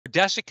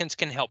Desiccants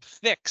can help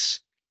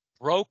fix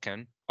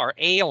broken or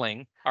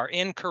ailing or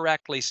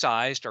incorrectly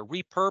sized or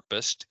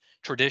repurposed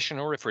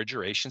traditional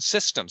refrigeration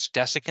systems.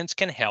 Desiccants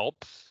can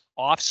help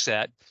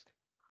offset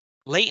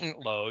latent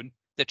load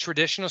that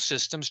traditional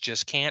systems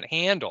just can't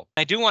handle.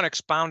 I do want to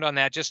expound on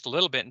that just a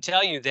little bit and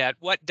tell you that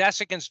what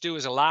desiccants do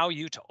is allow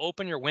you to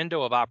open your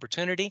window of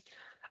opportunity.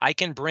 I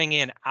can bring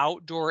in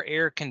outdoor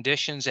air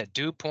conditions at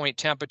dew point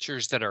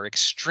temperatures that are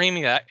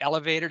extremely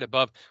elevated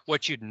above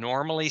what you'd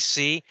normally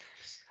see.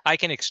 I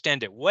can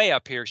extend it way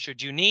up here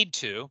should you need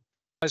to.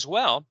 As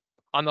well,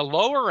 on the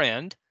lower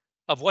end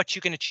of what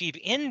you can achieve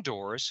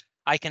indoors,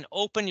 I can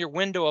open your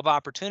window of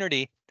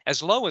opportunity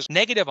as low as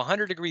negative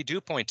 100-degree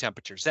dew point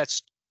temperatures.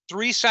 That's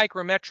 3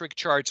 psychrometric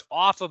charts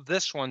off of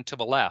this one to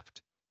the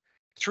left.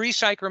 3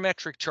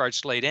 psychrometric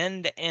charts laid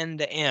end to end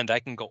to end. I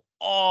can go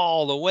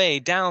all the way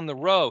down the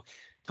row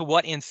to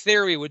what in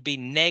theory would be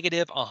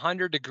negative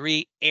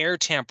 100-degree air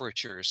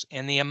temperatures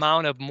and the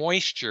amount of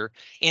moisture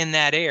in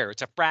that air.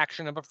 It's a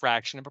fraction of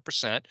a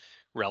percent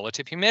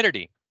relative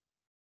humidity.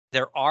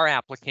 There are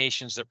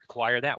applications that require that.